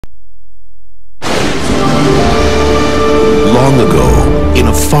Long ago, in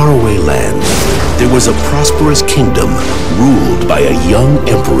a faraway land, there was a prosperous kingdom ruled by a young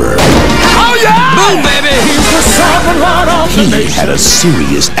emperor. Oh yeah! Boom, baby! He had a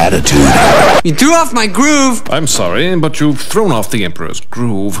serious attitude. You threw off my groove. I'm sorry, but you've thrown off the Emperor's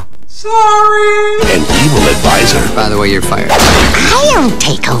groove. Sorry. An evil advisor. By the way, you're fired. I'll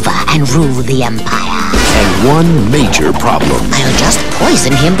take over and rule the empire. And one major problem. I'll just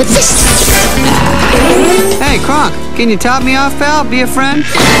poison him with this. Hey, Kronk, can you top me off, pal? Be a friend?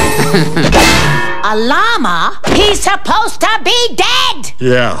 A llama? He's supposed to be dead!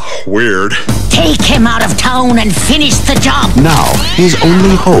 Yeah, weird. Take him out of town and finish the job. Now, his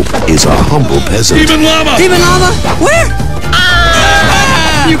only hope is a humble peasant. Demon Llama! Demon Llama? Where?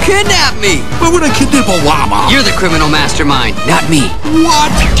 You kidnapped me! Why would I kidnap a llama? You're the criminal mastermind, not me.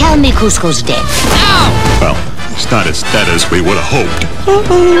 What? Tell me Kuzco's dead. Ow! Well, it's not as dead as we would have hoped.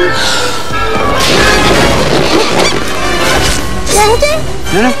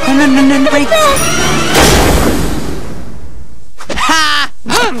 No, wait. Ha!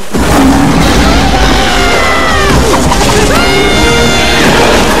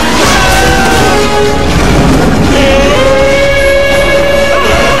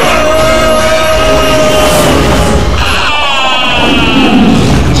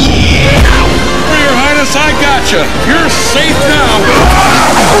 Your Highness, I gotcha. You're safe now.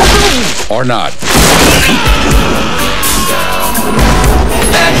 Or not.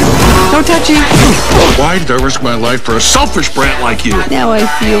 Don't touch him. Why did I risk my life for a selfish brat like you? Now I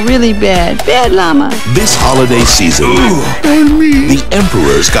feel really bad. Bad llama. This holiday season, the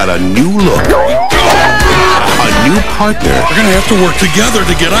Emperor's got a new look, a new partner, We're gonna have to work together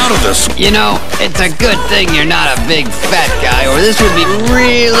to get out of this. You know, it's a good thing you're not a big fat guy, or this would be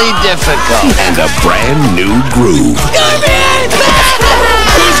really difficult. and a brand new groove.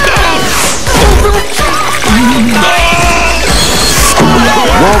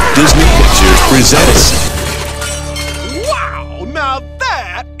 Walt Disney Pictures presents Wow, now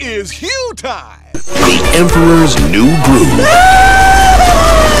that is Hugh time! The Emperor's New Groove.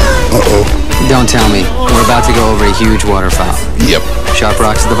 Uh-oh. Don't tell me. We're about to go over a huge waterfowl. Yep, Sharp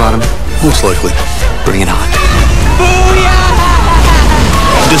rocks at the bottom? most likely. Bring it on.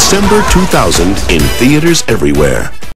 December 2000 in theaters everywhere.